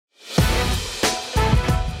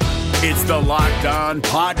It's the Locked On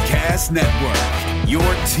Podcast Network, your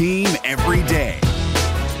team every day.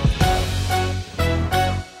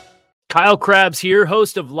 Kyle Krabs here,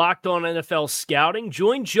 host of Locked On NFL Scouting.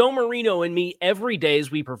 Join Joe Marino and me every day as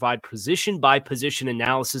we provide position-by-position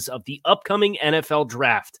analysis of the upcoming NFL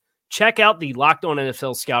Draft. Check out the Locked On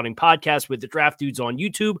NFL Scouting podcast with the Draft Dudes on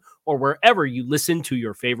YouTube or wherever you listen to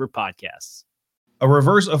your favorite podcasts. A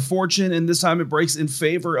reverse of fortune, and this time it breaks in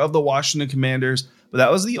favor of the Washington Commanders. But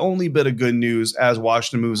that was the only bit of good news as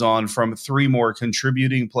Washington moves on from three more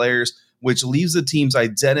contributing players, which leaves the team's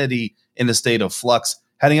identity in a state of flux.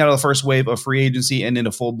 Heading out of the first wave of free agency and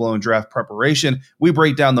into full-blown draft preparation, we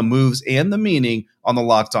break down the moves and the meaning on the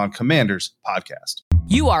Locked On Commanders podcast.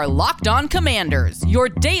 You are Locked On Commanders, your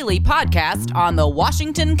daily podcast on the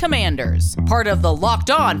Washington Commanders, part of the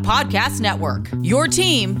Locked On Podcast Network, your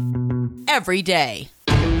team every day.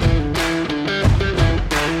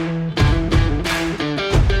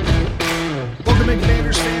 Welcome in,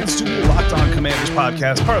 Commanders fans, to the Locked On Commanders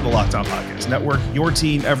podcast, part of the Locked On Podcast Network, your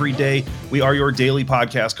team every day. We are your daily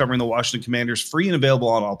podcast covering the Washington Commanders, free and available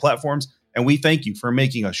on all platforms. And we thank you for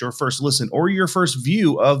making us your first listen or your first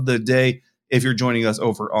view of the day if you're joining us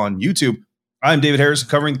over on YouTube. I'm David Harris,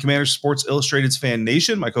 covering the Commanders Sports Illustrated's Fan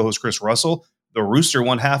Nation. My co-host Chris Russell, the Rooster,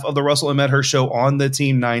 one half of the Russell and Medhurst show on the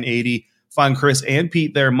Team 980. Find Chris and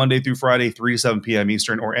Pete there Monday through Friday, 3 to 7 p.m.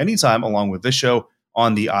 Eastern, or anytime along with this show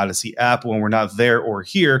on the Odyssey app. When we're not there or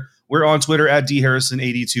here, we're on Twitter at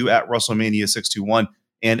dharrison82, at russellmania621,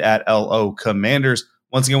 and at LO Commanders.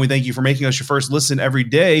 Once again, we thank you for making us your first listen every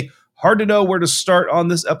day. Hard to know where to start on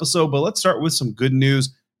this episode, but let's start with some good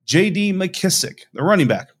news. J.D. McKissic, the running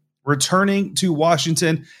back, returning to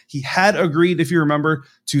Washington. He had agreed, if you remember,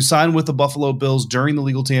 to sign with the Buffalo Bills during the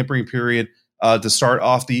legal tampering period to start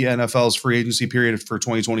off the NFL's free agency period for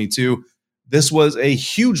 2022. This was a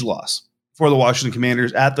huge loss for the Washington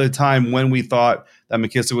Commanders at the time when we thought that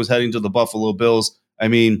McKissic was heading to the Buffalo Bills. I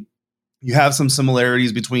mean, you have some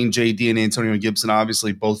similarities between JD and Antonio Gibson.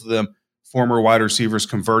 Obviously, both of them former wide receivers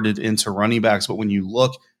converted into running backs. But when you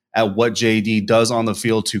look at what JD does on the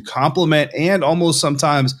field to complement and almost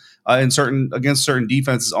sometimes against certain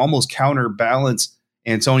defenses, almost counterbalance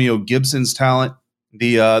Antonio Gibson's talent,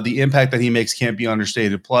 the impact that he makes can't be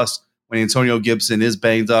understated. Plus, when Antonio Gibson is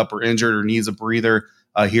banged up or injured or needs a breather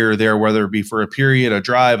here or there, whether it be for a period, a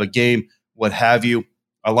drive, a game, what have you,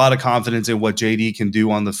 a lot of confidence in what JD can do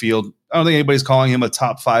on the field. I don't think anybody's calling him a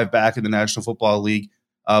top 5 back in the National Football League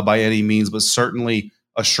by any means, but certainly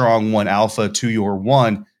a strong one alpha to your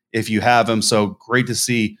one if you have him. So great to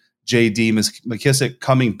see J.D. McKissic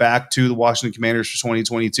coming back to the Washington Commanders for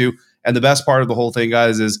 2022. And the best part of the whole thing,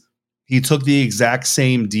 guys, is he took the exact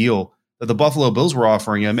same deal that the Buffalo Bills were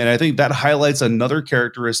offering him. And I think that highlights another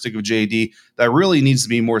characteristic of J.D. that really needs to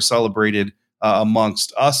be more celebrated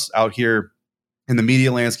amongst us out here in the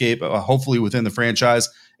media landscape, hopefully within the franchise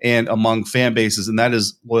and among fan bases, and that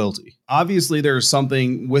is loyalty. Obviously, there's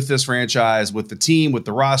something with this franchise, with the team, with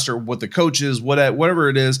the roster, with the coaches, whatever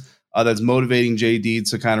it is that's motivating JD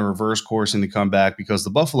to kind of reverse course and to come back, because the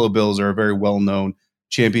Buffalo Bills are a very well-known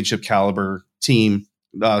championship caliber team,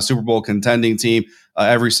 Super Bowl contending team.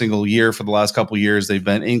 Every single year for the last couple of years, they've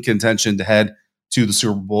been in contention to head to the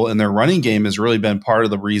Super Bowl, and their running game has really been part of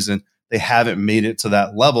the reason they haven't made it to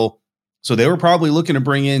that level. So they were probably looking to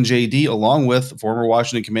bring in JD along with former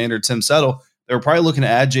Washington Commander Tim Settle. They were probably looking to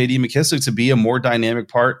add JD McKissic to be a more dynamic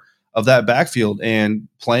part of that backfield, and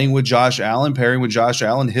playing with Josh Allen, pairing with Josh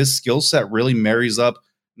Allen, his skill set really marries up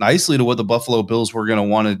nicely to what the Buffalo Bills were going to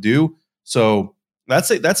want to do. So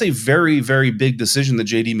that's a very, very big decision that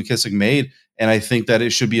JD McKissic made, and I think that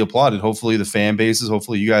it should be applauded. Hopefully the fan bases,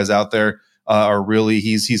 hopefully you guys out there are really,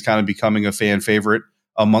 he's kind of becoming a fan favorite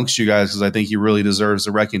amongst you guys, because I think he really deserves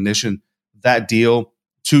the recognition. That deal,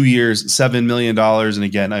 2 years, $7 million. And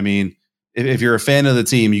again, I mean, if you're a fan of the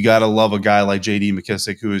team, you got to love a guy like J.D.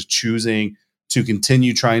 McKissic, who is choosing to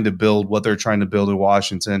continue trying to build what they're trying to build in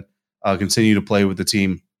Washington, continue to play with the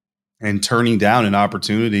team, and turning down an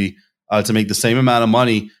opportunity to make the same amount of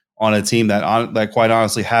money on a team that quite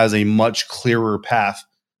honestly has a much clearer path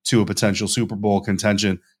to a potential Super Bowl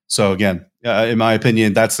contention. So again, in my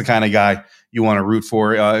opinion, that's the kind of guy you want to root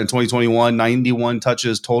for. In 2021, 91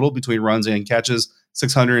 touches total between runs and catches,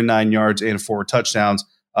 609 yards and 4 touchdowns.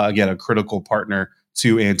 Again, a critical partner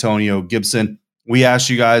to Antonio Gibson. We asked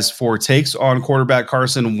you guys for takes on quarterback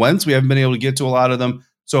Carson Wentz. We haven't been able to get to a lot of them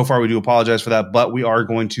so far. We do apologize for that, but we are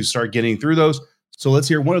going to start getting through those. So let's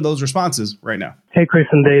hear one of those responses right now. Hey, Chris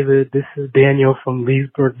and David. This is Daniel from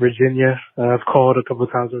Leesburg, Virginia. I've called a couple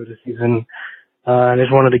of times over the season. I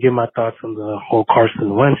just wanted to give my thoughts on the whole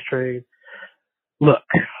Carson Wentz trade. Look,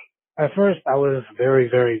 At first, I was very,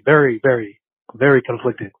 very, very, very, very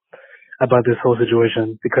conflicted about this whole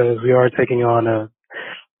situation because we are taking on I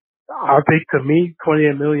think to me,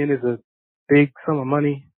 $28 million is a big sum of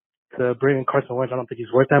money to bring in Carson Wentz. I don't think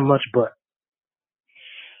he's worth that much, but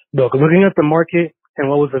look, looking at the market and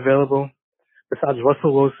what was available, besides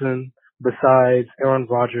Russell Wilson, besides Aaron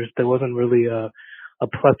Rodgers, there wasn't really a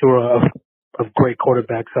plethora of great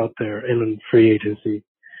quarterbacks out there in free agency.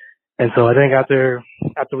 And so I think after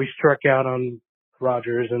we struck out on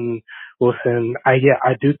Rodgers and Wilson, I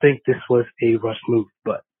do think this was a rush move,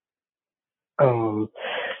 but I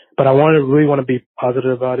really want to be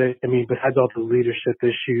positive about it. I mean, besides all the leadership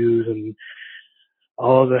issues and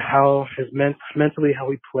all the mentally how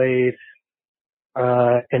he played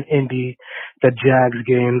in Indy, the Jags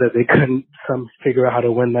game that they couldn't figure out how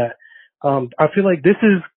to win that. I feel like this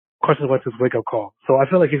is Carson Wentz's wake-up call. So I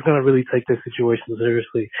feel like he's going to really take this situation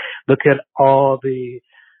seriously. Look at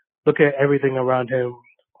everything around him,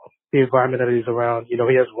 the environment that he's around. You know,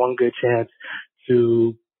 he has one good chance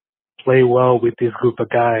to play well with this group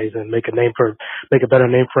of guys and make a better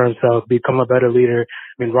name for himself, become a better leader.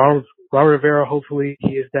 I mean, Ron Rivera, hopefully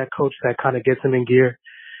he is that coach that kind of gets him in gear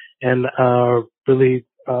and really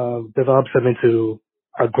develops him into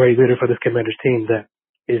a great leader for this Commanders team that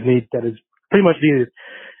is pretty much needed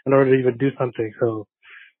in order to even do something. So,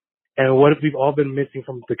 and what we've all been missing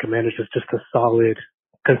from the Commanders is just a solid,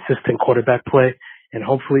 consistent quarterback play, and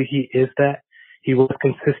hopefully he is that. He was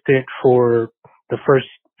consistent for the first,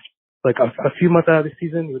 a few months out of the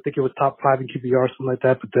season. You would think it was top 5 in QBR or something like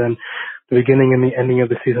that, but then the beginning and the ending of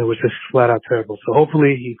the season was just flat out terrible. So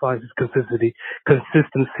hopefully he finds his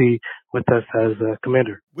consistency with us as a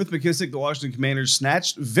Commander. With McKissic, the Washington Commanders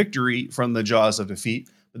snatched victory from the jaws of defeat,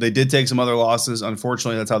 but they did take some other losses.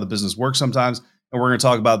 Unfortunately, that's how the business works sometimes, and we're going to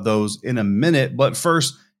talk about those in a minute. But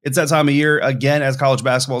first, it's that time of year again as college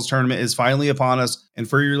basketball's tournament is finally upon us. And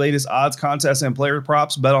for your latest odds, contests, and player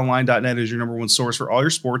props, betonline.net is your number one source for all your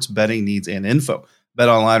sports betting needs and info.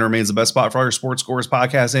 BetOnline remains the best spot for all your sports scores,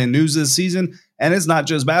 podcasts, and news this season. And it's not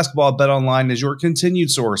just basketball. BetOnline is your continued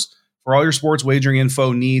source for all your sports wagering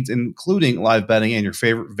info needs, including live betting and your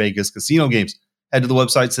favorite Vegas casino games. Head to the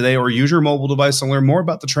website today or use your mobile device to learn more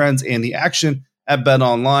about the trends and the action at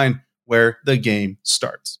BetOnline, where the game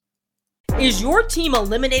starts. Is your team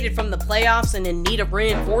eliminated from the playoffs and in need of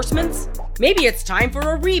reinforcements? Maybe it's time for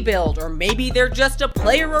a rebuild, or maybe they're just a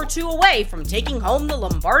player or two away from taking home the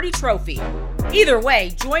Lombardi Trophy. Either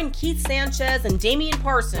way, join Keith Sanchez and Damian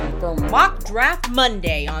Parson for Mock Draft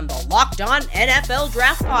Monday on the Locked On NFL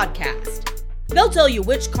Draft Podcast. They'll tell you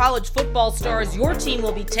which college football stars your team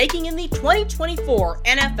will be taking in the 2024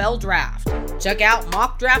 NFL Draft. Check out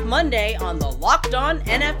Mock Draft Monday on the Locked On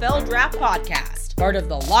NFL Draft Podcast, part of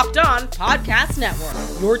the Locked On Podcast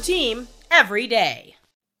Network, your team every day.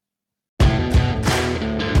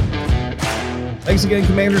 Thanks again,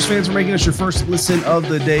 Commanders fans, for making us your first listen of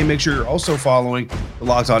the day. Make sure you're also following the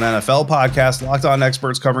Locked On NFL podcast. Locked On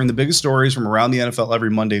experts covering the biggest stories from around the NFL every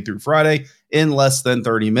Monday through Friday in less than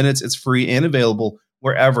 30 minutes. It's free and available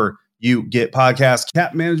wherever you get podcasts.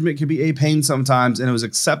 Cap management can be a pain sometimes, and it was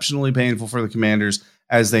exceptionally painful for the Commanders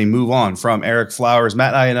as they move on from Eric Flowers,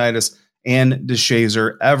 Matt Ioannidis, and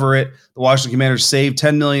DeShazer Everett. The Washington Commanders saved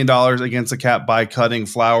 $10 million against the cap by cutting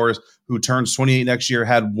Flowers, who turns 28 next year,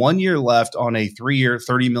 had 1 year left on a 3-year,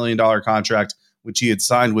 $30 million contract, which he had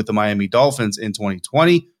signed with the Miami Dolphins in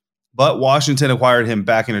 2020. But Washington acquired him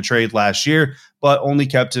back in a trade last year, but only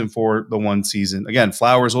kept him for the one season. Again,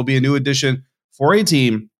 Flowers will be a new addition for a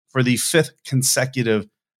team for the 5th consecutive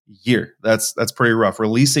year. That's pretty rough.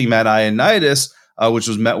 Releasing Matt Ioannidis, which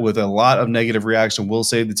was met with a lot of negative reaction, will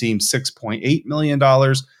save the team $6.8 million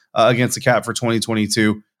against the cap for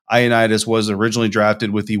 2022. Ioannidis was originally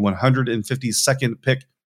drafted with the 152nd pick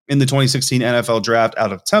in the 2016 NFL draft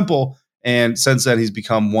out of Temple, and since then he's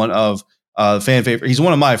become one of fan favorite. He's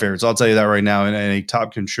one of my favorites, I'll tell you that right now, and a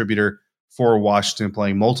top contributor for Washington,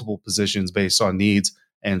 playing multiple positions based on needs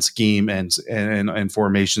and scheme and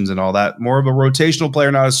formations and all that. More of a rotational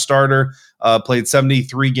player, not a starter. Played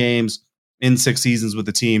 73 games in 6 seasons with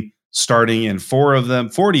the team, starting in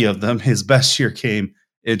 40 of them. His best year came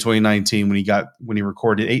in 2019 when he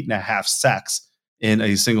recorded 8.5 sacks in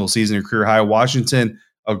a single season, a career high. Washington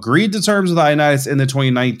agreed to terms with Ioannidis in the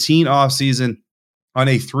 2019 offseason on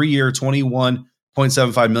a 3-year,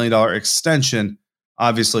 $21.75 million extension.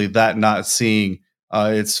 Obviously, that not seeing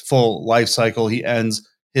its full life cycle. He ends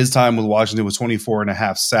his time with Washington with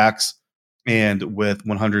 24.5 sacks and with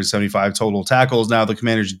 175 total tackles. Now, the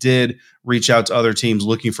Commanders did reach out to other teams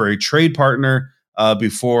looking for a trade partner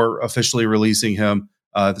before officially releasing him,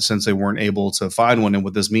 since they weren't able to find one. And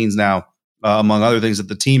what this means now among other things, that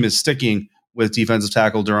the team is sticking with defensive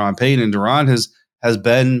tackle Daron Payne. And Daron has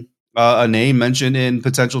been a name mentioned in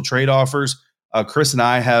potential trade offers. Chris and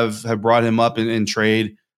I have brought him up in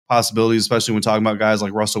trade possibilities, especially when talking about guys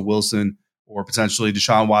like Russell Wilson or potentially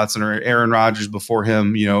Deshaun Watson or Aaron Rodgers before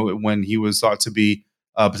him, when he was thought to be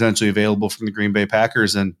potentially available from the Green Bay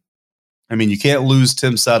Packers. And I mean, you can't lose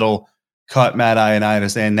Tim Settle, cut Matt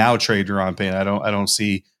Ioannidis, and now trade Daron Payne. I don't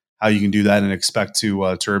see how you can do that and expect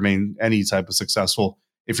to remain any type of successful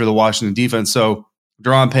if you're the Washington defense. So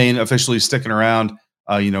Daron Payne officially sticking around,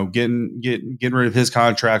 getting rid of his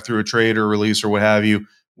contract through a trade or release or what have you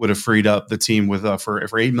would have freed up the team with for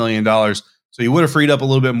 $8 million. So you would have freed up a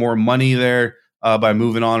little bit more money there by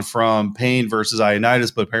moving on from Payne versus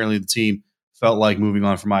Ioannidis, but apparently the team felt like moving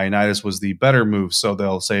on from Ioannidis was the better move. So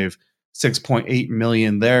they'll save $6.8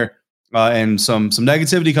 million there. And some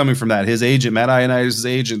negativity coming from that. His agent, Matt Ioannidis'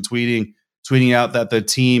 agent, tweeting out that the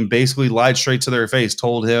team basically lied straight to their face,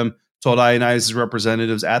 told Ioannidis'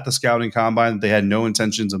 representatives at the scouting combine that they had no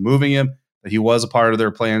intentions of moving him, that he was a part of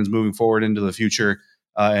their plans moving forward into the future.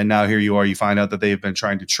 And now here you are, you find out that they've been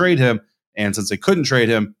trying to trade him. And since they couldn't trade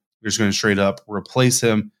him, they're just going to straight up replace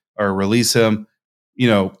him or release him.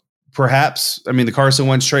 Perhaps, I mean, the Carson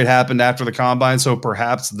Wentz trade happened after the combine, so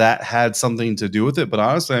perhaps that had something to do with it. But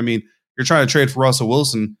honestly, I mean, you're trying to trade for Russell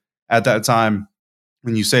Wilson at that time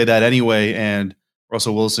when you say that anyway, and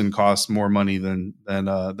Russell Wilson costs more money than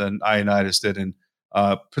Ioannidis did, and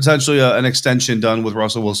potentially an extension done with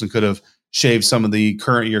Russell Wilson could have shaved some of the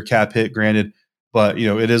current year cap hit, granted. But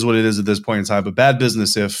it is what it is at this point in time. But bad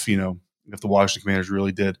business if the Washington Commanders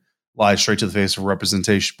really did lie straight to the face of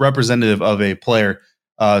representative of a player.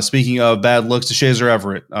 Speaking of bad looks, to Shazer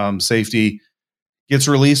Everett, safety, gets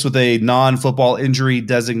released with a non-football injury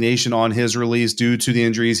designation on his release due to the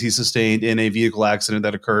injuries he sustained in a vehicle accident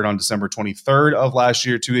that occurred on December 23rd of last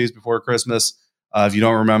year, 2 days before Christmas. If you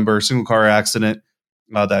don't remember, single car accident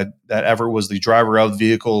that Everett was the driver of the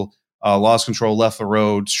vehicle, lost control, left the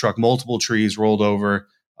road, struck multiple trees, rolled over.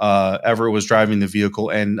 Everett was driving the vehicle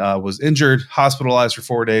and was injured, hospitalized for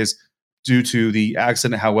 4 days due to the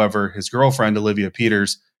accident. However, his girlfriend, Olivia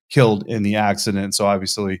Peters, killed in the accident. So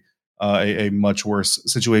obviously a much worse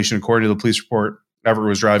situation. According to the police report, Everett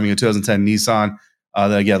was driving a 2010 Nissan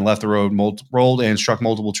that, again, left the road, rolled and struck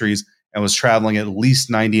multiple trees and was traveling at least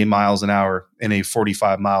 98 miles an hour in a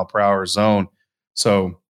 45 mile per hour zone.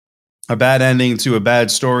 So a bad ending to a bad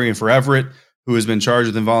story. And for Everett, who has been charged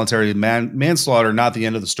with involuntary manslaughter, not the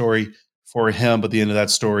end of the story for him, but the end of that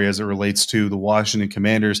story as it relates to the Washington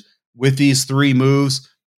Commanders. With these three moves,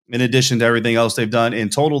 in addition to everything else they've done, in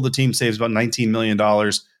total, the team saves about $19 million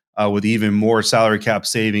with even more salary cap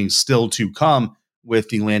savings still to come with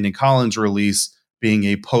the Landon Collins release being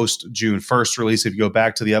a post-June 1st release. If you go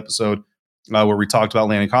back to the episode where we talked about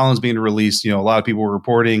Landon Collins being released, a lot of people were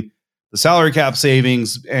reporting the salary cap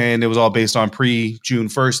savings, and it was all based on pre-June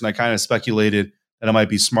 1st, and I kind of speculated that it might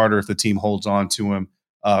be smarter if the team holds on to him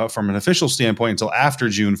from an official standpoint until after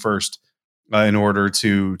June 1st in order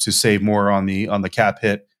to save more on the cap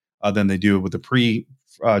hit than they do with the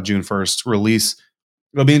pre-June 1st release.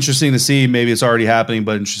 It'll be interesting to see. Maybe it's already happening,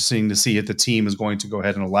 but interesting to see if the team is going to go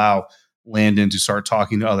ahead and allow Landon to start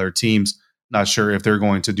talking to other teams. Not sure if they're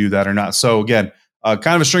going to do that or not. So again, kind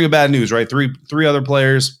of a string of bad news, right? Three other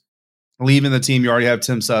players leaving the team. You already have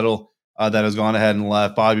Tim Settle that has gone ahead and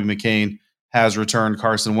left. Bobby McCain has returned.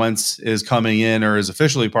 Carson Wentz is coming in, or is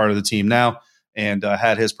officially part of the team now, and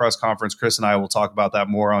had his press conference. Chris and I will talk about that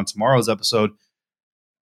more on tomorrow's episode.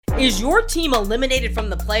 Is your team eliminated from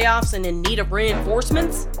the playoffs and in need of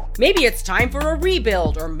reinforcements? Maybe it's time for a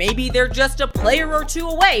rebuild, or maybe they're just a player or two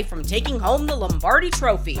away from taking home the Lombardi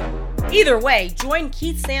Trophy. Either way, join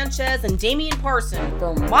Keith Sanchez and Damian Parson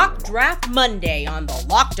for Mock Draft Monday on the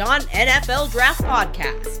Locked On NFL Draft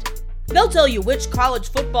Podcast. They'll tell you which college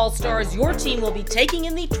football stars your team will be taking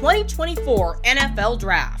in the 2024 NFL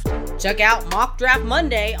Draft. Check out Mock Draft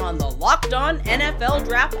Monday on the Locked On NFL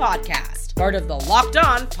Draft Podcast, part of the Locked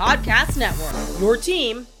On Podcast Network, your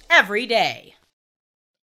team every day.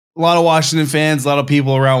 A lot of Washington fans, a lot of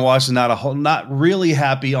people around Washington not really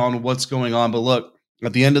happy on what's going on. But look,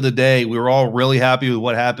 at the end of the day, we were all really happy with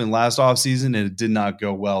what happened last offseason, and it did not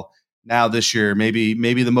go well. Now this year, maybe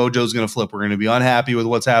the mojo is going to flip. We're going to be unhappy with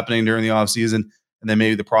what's happening during the offseason, and then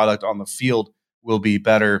maybe the product on the field will be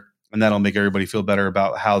better, and that'll make everybody feel better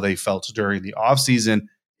about how they felt during the offseason.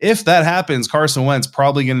 If that happens, Carson Wentz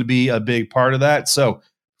probably going to be a big part of that. So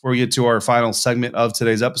before we get to our final segment of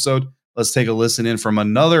today's episode, let's take a listen in from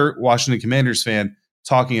another Washington Commanders fan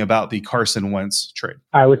talking about the Carson Wentz trade.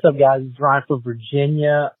 All right, what's up, guys? It's Ryan from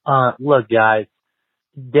Virginia. Look, guys,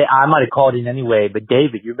 I might have called in anyway, but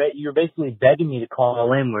David, you're basically begging me to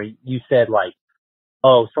call in where you said like,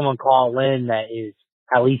 oh, someone call in that is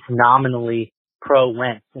at least nominally pro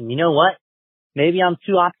Wentz. And you know what? Maybe I'm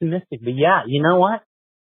too optimistic, but yeah, you know what?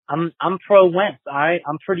 I'm pro Wentz.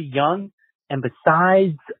 I'm pretty young, and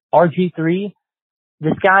besides RG3,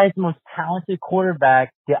 this guy is the most talented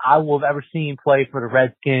quarterback that I will have ever seen play for the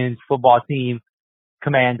Redskins football team,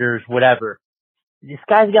 Commanders, whatever. This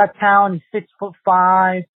guy's got talent. He's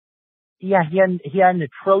 6'5". Yeah, he had an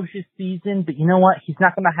atrocious season, but you know what? He's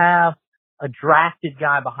not going to have a drafted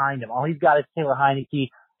guy behind him. All he's got is Taylor Heineke,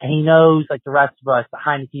 and he knows, like the rest of us, that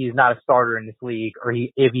Heineke is not a starter in this league, or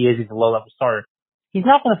if he is, he's a low-level starter. He's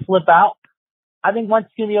not going to flip out. I think Wentz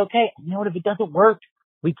is going to be okay. You know what? If it doesn't work,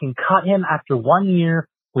 we can cut him after 1 year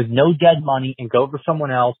with no dead money and go for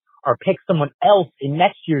someone else, or pick someone else in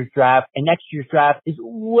next year's draft. And next year's draft is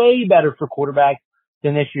way better for quarterbacks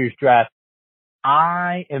than this year's draft.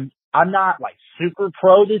 I'm not like super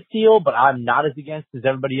pro this deal, but I'm not as against as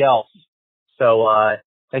everybody else. So,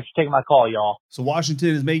 thanks for taking my call, y'all. So Washington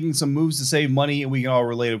is making some moves to save money, and we can all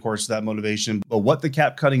relate, of course, to that motivation. But what the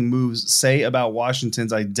cap cutting moves say about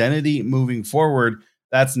Washington's identity moving forward,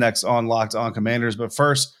 that's next on Locked On Commanders. But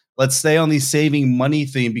first, let's stay on the saving money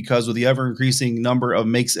theme, because with the ever-increasing number of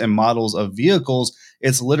makes and models of vehicles,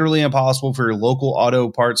 it's literally impossible for your local auto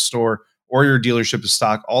parts store or your dealership to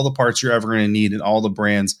stock all the parts you're ever going to need and all the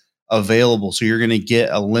brands available. So you're going to get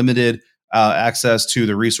a limited access to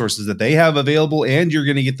the resources that they have available, and you're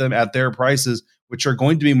going to get them at their prices, which are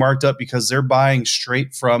going to be marked up because they're buying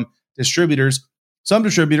straight from distributors. Some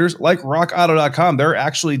distributors, like rockauto.com, they're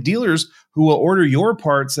actually dealers who will order your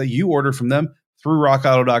parts that you order from them through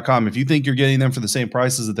rockauto.com. If you think you're getting them for the same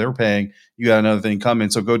prices that they're paying, you got another thing coming.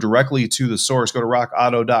 So go directly to the source, go to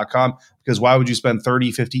rockauto.com, because why would you spend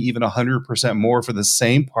 30, 50, even 100% more for the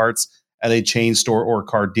same parts at a chain store or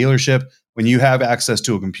car dealership when you have access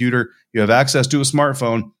to a computer, you have access to a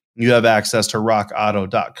smartphone, you have access to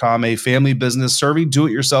rockauto.com, a family business serving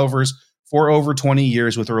do-it-yourselfers for over 20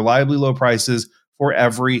 years with reliably low prices for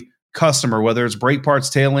every customer, whether it's brake parts,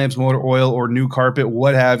 tail lamps, motor oil, or new carpet,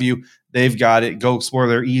 what have you, they've got it. Go explore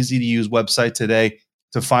their easy-to-use website today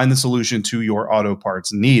to find the solution to your auto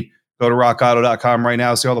parts need. Go to rockauto.com right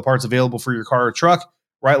now, see all the parts available for your car or truck.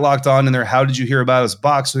 Right Locked On in their How Did You Hear About Us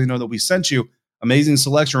box so they know that we sent you. Amazing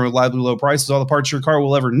selection, reliably low prices, all the parts your car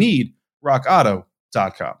will ever need.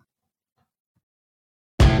 rockauto.com.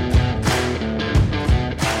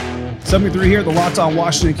 73 here at the Locked On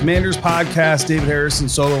Washington Commanders podcast. David Harrison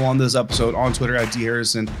solo on this episode on Twitter at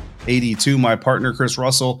dharrison82. My partner, Chris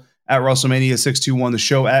Russell, at Russellmania621. The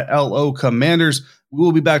show at LO Commanders. We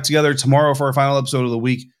will be back together tomorrow for our final episode of the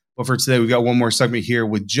week. But for today, we've got one more segment here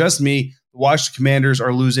with just me. The Washington Commanders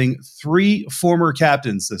are losing 3 former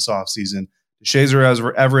captains this offseason.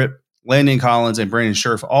 Shazer Everett, Landon Collins, and Brandon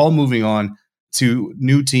Scherff, all moving on to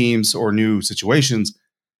new teams or new situations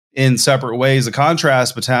in separate ways. The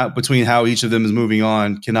contrast between how each of them is moving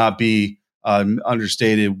on cannot be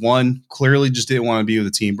understated. One clearly just didn't want to be with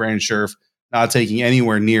the team. Brandon Scherff not taking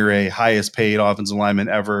anywhere near a highest paid offensive lineman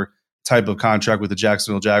ever type of contract with the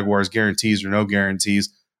Jacksonville Jaguars, guarantees or no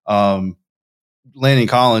guarantees. Landon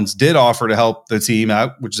Collins did offer to help the team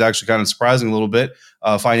out, which is actually kind of surprising a little bit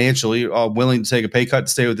financially, willing to take a pay cut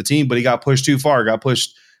to stay with the team, but he got pushed too far, got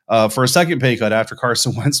pushed for a second pay cut after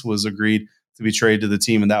Carson Wentz was agreed to be traded to the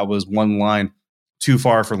team, and that was one line too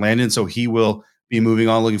far for Landon, so he will be moving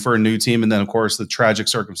on, looking for a new team, and then, of course, the tragic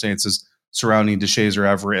circumstances surrounding Shazer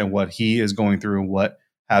Everett and what he is going through and what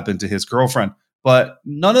happened to his girlfriend. But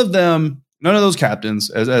none of those captains,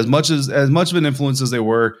 as much of an influence as they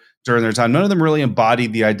were during their time, none of them really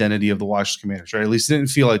embodied the identity of the Washington Commanders, right? At least it didn't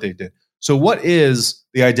feel like they did. So what is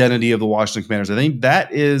the identity of the Washington Commanders? I think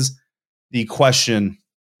that is the question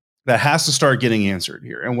that has to start getting answered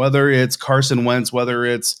here. And whether it's Carson Wentz, whether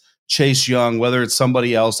it's Chase Young, whether it's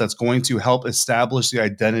somebody else that's going to help establish the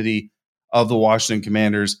identity of the Washington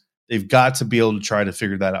Commanders, they've got to be able to try to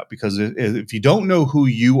figure that out. Because if you don't know who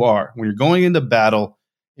you are, when you're going into battle,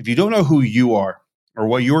 if you don't know who you are or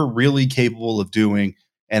what you're really capable of doing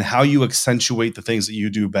and how you accentuate the things that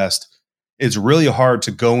you do best, it's really hard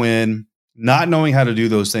to go in not knowing how to do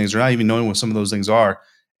those things or not even knowing what some of those things are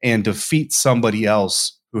and defeat somebody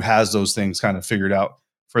else who has those things kind of figured out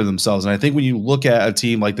for themselves. And I think when you look at a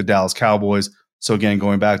team like the Dallas Cowboys, so again,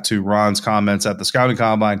 going back to Ron's comments at the Scouting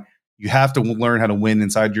Combine, you have to learn how to win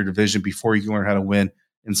inside your division before you can learn how to win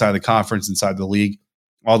inside the conference, inside the league,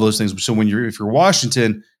 all those things. So if you're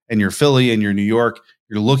Washington and you're Philly and you're New York,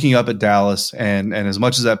 you're looking up at Dallas, and as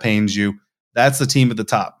much as that pains you, that's the team at the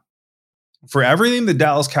top. For everything the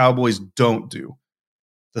Dallas Cowboys don't do,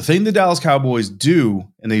 The thing the Dallas Cowboys do,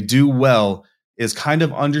 and they do well, is kind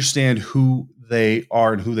of understand who they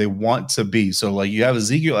are and who they want to be. So like you have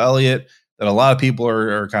Ezekiel Elliott that a lot of people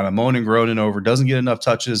are kind of moaning, groaning over, doesn't get enough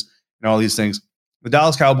touches and all these things. The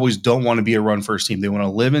Dallas Cowboys don't want to be a run-first team. They want to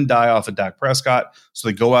live and die off of Dak Prescott. So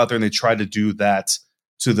they go out there and they try to do that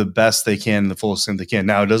to the best they can, the fullest extent they can.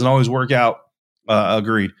 Now, it doesn't always work out,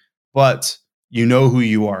 agreed, but you know who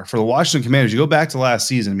you are. For the Washington Commanders, you go back to last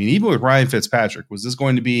season. I mean, even with Ryan Fitzpatrick, was this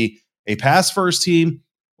going to be a pass-first team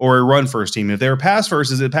or a run-first team? If they were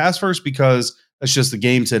pass-first, is it pass-first because that's just the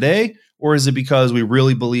game today, or is it because we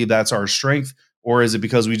really believe that's our strength, or is it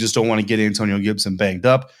because we just don't want to get Antonio Gibson banged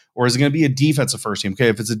up, or is it going to be a defensive first team? Okay,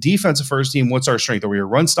 if it's a defensive first team, what's our strength? Are we a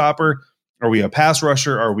run stopper? Are we a pass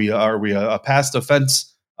rusher? Are we a pass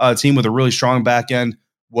defense team with a really strong back end?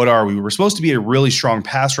 What are we? We're supposed to be a really strong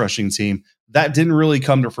pass rushing team. That didn't really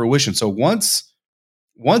come to fruition. So once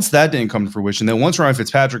that didn't come to fruition, then once Ryan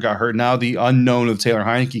Fitzpatrick got hurt, now the unknown of Taylor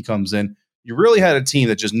Heineke comes in. You really had a team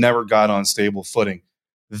that just never got on stable footing.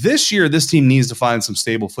 This year, this team needs to find some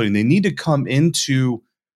stable footing. They need to come into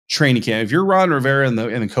training camp. If you're Ron Rivera and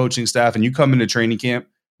the coaching staff and you come into training camp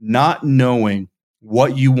not knowing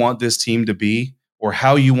what you want this team to be or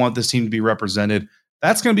how you want this team to be represented,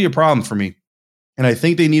 that's going to be a problem for me. And I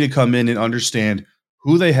think they need to come in and understand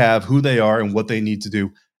who they have, who they are, and what they need to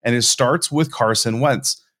do. And it starts with Carson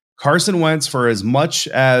Wentz. Carson Wentz, for as much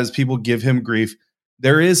as people give him grief,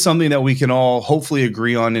 there is something that we can all hopefully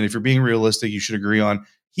agree on. And if you're being realistic, you should agree on.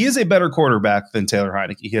 He is a better quarterback than Taylor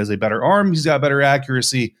Heineke. He has a better arm. He's got better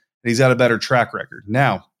accuracy. And he's got a better track record.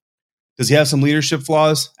 Now, does he have some leadership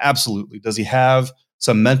flaws? Absolutely. Does he have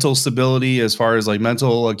some mental stability as far as like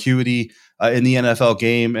mental acuity in the NFL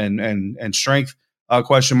game and strength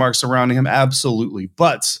question marks surrounding him? Absolutely.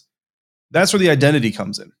 But that's where the identity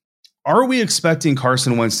comes in. Are we expecting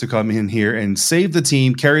Carson Wentz to come in here and save the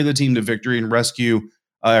team, carry the team to victory, and rescue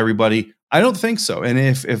everybody? I don't think so. And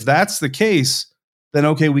if that's the case, then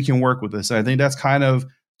okay, we can work with this. And I think that's kind of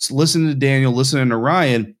listening to Daniel, listening to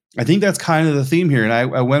Ryan. I think that's kind of the theme here. And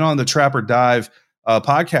I went on the Trap or Dive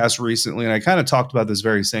podcast recently, and I kind of talked about this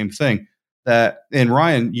very same thing. And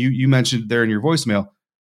Ryan, you mentioned there in your voicemail,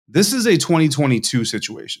 this is a 2022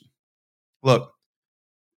 situation. Look,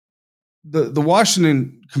 the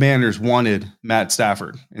Washington Commanders wanted Matt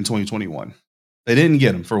Stafford in 2021. They didn't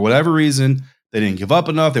get him for whatever reason. They didn't give up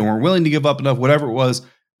enough. They weren't willing to give up enough. Whatever it was,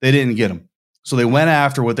 they didn't get him. So they went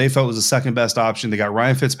after what they felt was the second best option. They got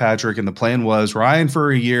Ryan Fitzpatrick, and the plan was Ryan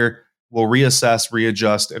for a year will reassess,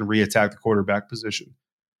 readjust, and reattack the quarterback position.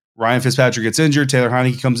 Ryan Fitzpatrick gets injured. Taylor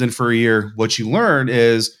Heineke comes in for a year. What you learn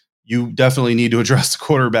is you definitely need to address the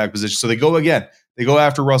quarterback position. So they go again. They go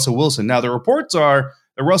after Russell Wilson. Now, the reports are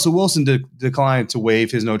that Russell Wilson declined to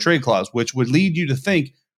waive his no-trade clause, which would lead you to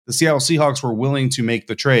think the Seattle Seahawks were willing to make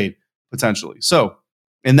the trade, potentially. So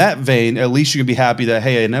in that vein, at least you can be happy that,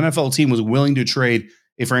 hey, an NFL team was willing to trade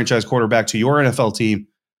a franchise quarterback to your NFL team.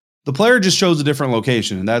 The player just chose a different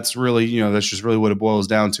location, and that's really, that's just really what it boils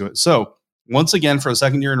down to it. So once again, for the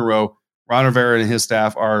second year in a row, Ron Rivera and his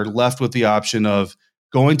staff are left with the option of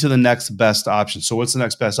going to the next best option. So what's the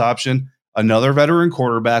next best option? Another veteran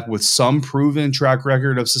quarterback with some proven track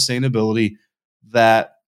record of sustainability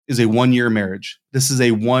that is a one-year marriage. This is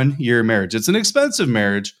a one-year marriage. It's an expensive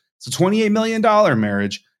marriage. It's a $28 million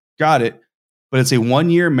marriage. Got it. But it's a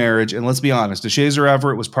one-year marriage. And let's be honest, DeShazer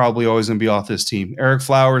Everett was probably always going to be off this team. Eric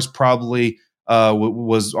Flowers probably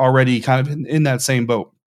was already kind of in that same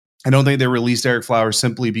boat. I don't think they released Eric Flowers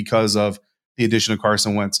simply because of the addition of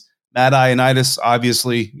Carson Wentz. Matt Ioannidis,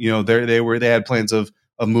 obviously, they had plans of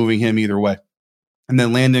moving him either way. And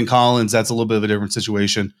then Landon Collins, that's a little bit of a different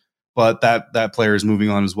situation, but that player is moving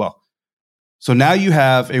on as well. So now you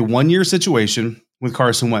have a one-year situation with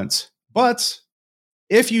Carson Wentz. But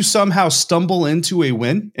if you somehow stumble into a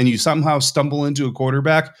win and you somehow stumble into a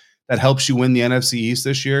quarterback that helps you win the NFC East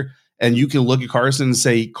this year, and you can look at Carson and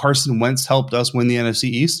say, Carson Wentz helped us win the NFC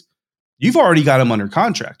East, you've already got him under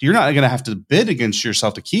contract. You're not going to have to bid against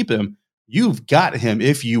yourself to keep him. You've got him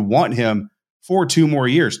if you want him for 2 more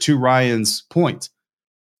years, to Ryan's point.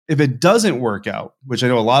 If it doesn't work out, which I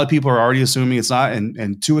know a lot of people are already assuming it's not,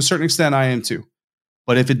 and to a certain extent I am too,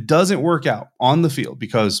 but if it doesn't work out on the field,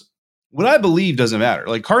 because what I believe doesn't matter.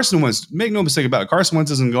 Like Carson Wentz, make no mistake about it, Carson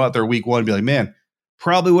Wentz doesn't go out there week 1 and be like, man,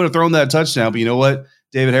 probably would have thrown that touchdown, but you know what?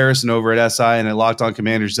 David Harrison over at SI and at Locked On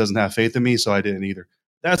Commanders doesn't have faith in me, so I didn't either.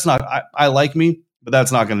 That's not, I like me, but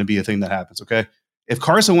that's not going to be a thing that happens, okay? If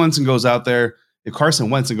Carson Wentz goes out there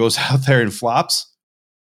and flops,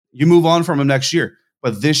 you move on from him next year.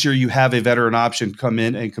 But this year you have a veteran option come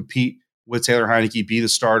in and compete with Taylor Heineke, be the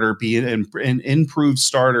starter, be an improved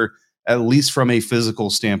starter at least from a physical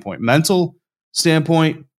standpoint. Mental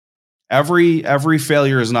standpoint, every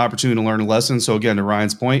failure is an opportunity to learn a lesson. So again, to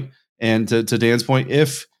Ryan's point and to Dan's point,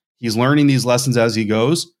 if he's learning these lessons as he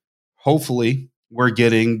goes, hopefully we're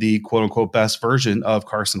getting the quote unquote best version of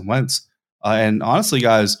Carson Wentz. And honestly,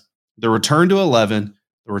 guys, the return to 11,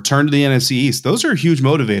 the return to the NFC East, those are huge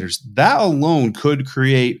motivators. That alone could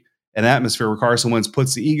create an atmosphere where Carson Wentz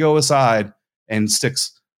puts the ego aside and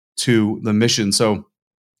sticks to the mission. So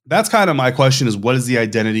that's kind of my question, is what is the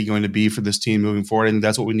identity going to be for this team moving forward? I think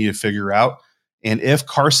that's what we need to figure out. And if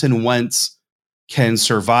Carson Wentz can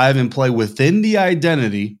survive and play within the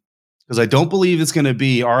identity, because I don't believe it's going to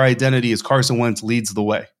be our identity as Carson Wentz leads the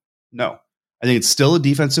way. No, I think it's still a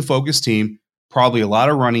defensive focused team, probably a lot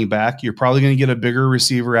of running back. You're probably going to get a bigger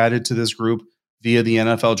receiver added to this group via the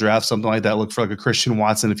NFL draft, something like that. Look for like a Christian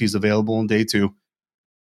Watson if he's available in day 2.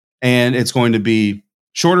 And it's going to be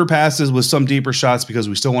shorter passes with some deeper shots because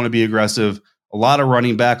we still want to be aggressive. A lot of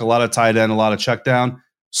running back, a lot of tight end, a lot of check down.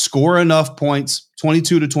 Score enough points,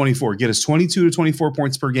 22 to 24. Get us 22 to 24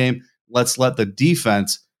 points per game. Let's let the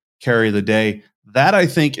defense carry the day. That, I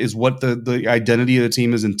think, is what the identity of the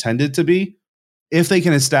team is intended to be. If they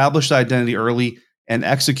can establish the identity early and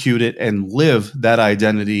execute it and live that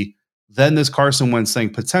identity, then this Carson Wentz thing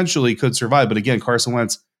potentially could survive. But again, Carson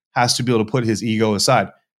Wentz has to be able to put his ego aside.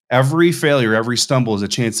 Every failure, every stumble is a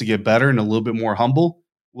chance to get better and a little bit more humble.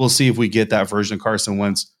 We'll see if we get that version of Carson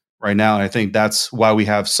Wentz right now. And I think that's why we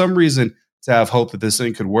have some reason to have hope that this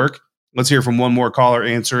thing could work. Let's hear from one more caller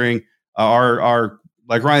answering our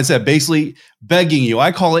like Ryan said, basically begging you.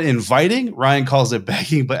 I call it inviting. Ryan calls it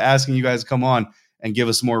begging, but asking you guys to come on and give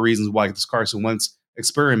us more reasons why this Carson Wentz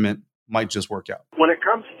experiment might just work out. When it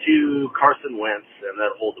comes to Carson Wentz and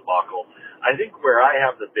that whole debacle, I think where I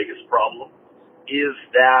have the biggest problem is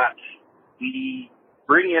that we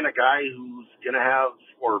bring in a guy who's going to have,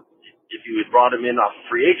 or if you had brought him in off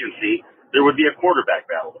free agency, there would be a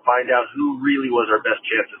quarterback battle to find out who really was our best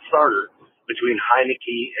chance at starter between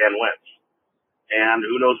Heinicke and Wentz. And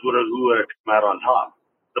who knows who would have come out on top.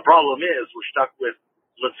 The problem is we're stuck with,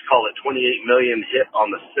 let's call it $28 million hit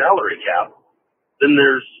on the salary cap. Then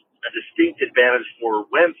there's a distinct advantage for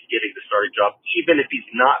Wentz getting the starting job, even if he's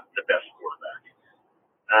not the best quarterback.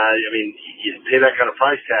 I mean, you pay that kind of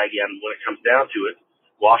price tag, and when it comes down to it,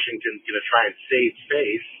 Washington's going to try and save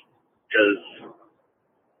face, because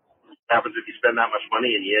what happens if you spend that much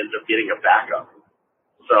money and you end up getting a backup?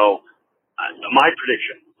 So my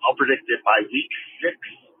prediction, I'll predict that by week 6,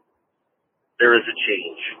 there is a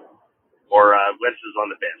change, or Wentz is on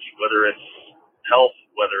the bench, whether it's health,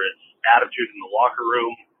 whether it's attitude in the locker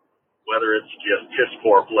room, whether it's just piss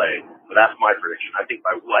poor play. But that's my prediction. I think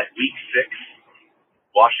by week 6,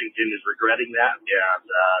 Washington is regretting that, and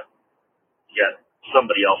get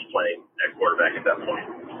somebody else playing at quarterback at that point.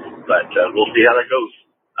 But we'll see how that goes.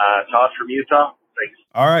 Todd from Utah, thanks.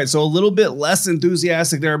 All right, so a little bit less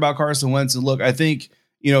enthusiastic there about Carson Wentz. And look, I think,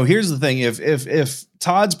 here's the thing. If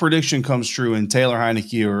Todd's prediction comes true and Taylor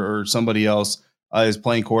Heinicke or somebody else is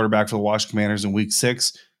playing quarterback for the Washington Commanders in week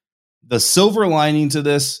 6, the silver lining to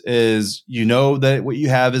this is, that what you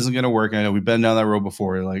have isn't going to work. I know we've been down that road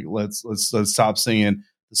before. Like, let's stop singing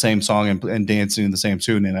the same song and dancing in the same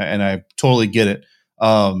tune. And I totally get it.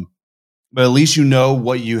 But at least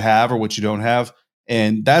what you have or what you don't have.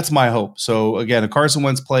 And that's my hope. So again, if Carson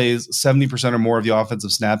Wentz plays 70% or more of the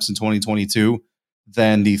offensive snaps in 2022,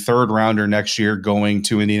 then the third rounder next year going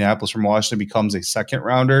to Indianapolis from Washington becomes a second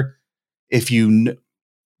rounder. If you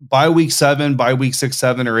by week 7, by week 6,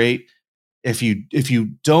 7, or 8, if you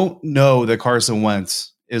don't know that Carson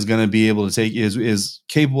Wentz is going to be able to is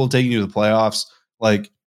capable of taking you to the playoffs, like,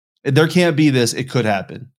 there can't be this, it could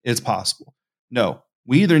happen, it's possible. No,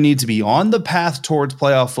 we either need to be on the path towards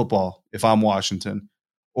playoff football if I'm Washington,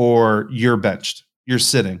 or you're benched. You're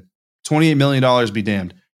sitting. $28 million be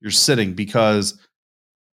damned. You're sitting, because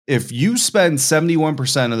if you spend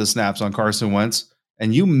 71% of the snaps on Carson Wentz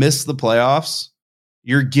and you miss the playoffs,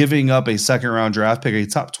 you're giving up a second-round draft pick, a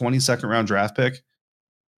top 20 second-round draft pick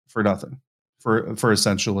for nothing, for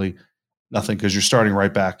essentially nothing, because you're starting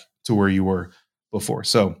right back to where you were before.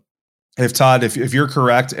 So if Todd, if you're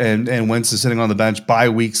correct and Wentz is sitting on the bench by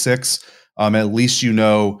week 6, at least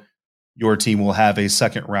your team will have a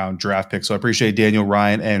second-round draft pick. So I appreciate Daniel,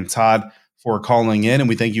 Ryan, and Todd for calling in, and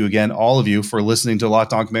we thank you again, all of you, for listening to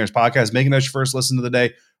Locked On Commanders podcast, making us your first listen of the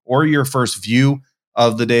day or your first view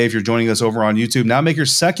of the day if you're joining us over on YouTube. Now make your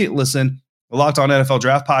second listen, the Locked On NFL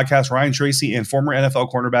Draft podcast. Ryan Tracy and former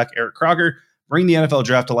NFL cornerback Eric Crocker bring the NFL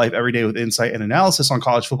Draft to life every day with insight and analysis on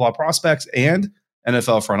college football prospects and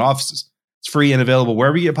NFL front offices. It's free and available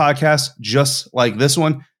wherever you get podcasts, just like this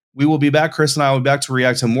one. we will be back. Chris and I will be back to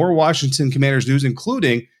react to more Washington Commanders news,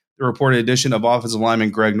 including the reported addition of offensive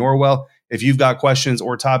lineman Greg Norwell. If you've got questions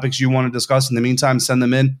or topics you want to discuss in the meantime, send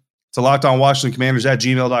them in to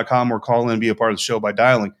lockedonwashingtoncommanders@gmail.com or call in and be a part of the show by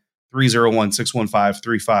dialing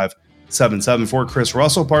 301-615-3577. For Chris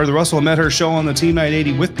Russell, part of the Russell and Medhurst Show on the Team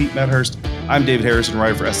 980 with Pete Medhurst, I'm David Harrison,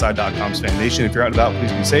 writer for SI.com's Fan Nation. If you're out and about,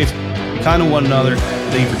 please be safe. Be kind to one another.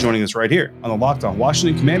 Thank you for joining us right here on the Locked On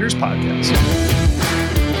Washington Commanders podcast.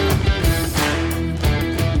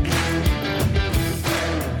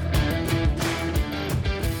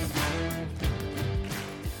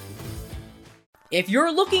 If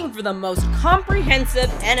you're looking for the most comprehensive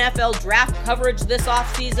NFL draft coverage this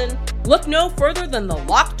offseason, look no further than the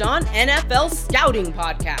Locked On NFL Scouting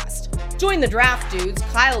Podcast. Join the draft dudes,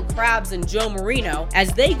 Kyle Krabs and Joe Marino,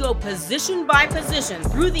 as they go position by position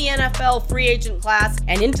through the NFL free agent class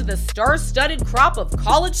and into the star-studded crop of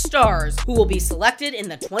college stars who will be selected in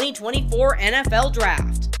the 2024 NFL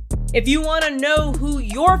Draft. If you want to know who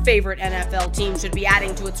your favorite NFL team should be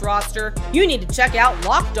adding to its roster, you need to check out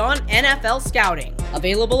Locked On NFL Scouting,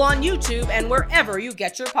 available on YouTube and wherever you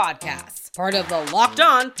get your podcasts. Part of the Locked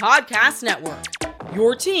On Podcast Network,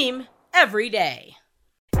 your team every day.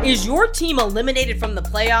 Is your team eliminated from the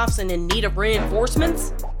playoffs and in need of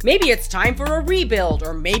reinforcements? Maybe it's time for a rebuild,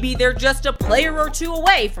 or maybe they're just a player or two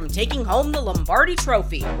away from taking home the Lombardi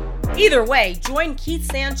Trophy. Either way, join Keith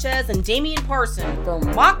Sanchez and Damian Parson for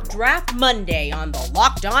Mock Draft Monday on the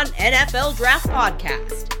Locked On NFL Draft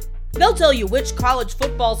Podcast. They'll tell you which college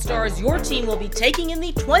football stars your team will be taking in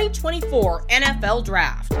the 2024 NFL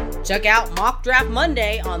Draft. Check out Mock Draft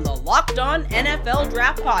Monday on the Locked On NFL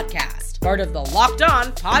Draft Podcast, part of the Locked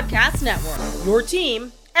On Podcast Network, your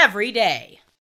team every day.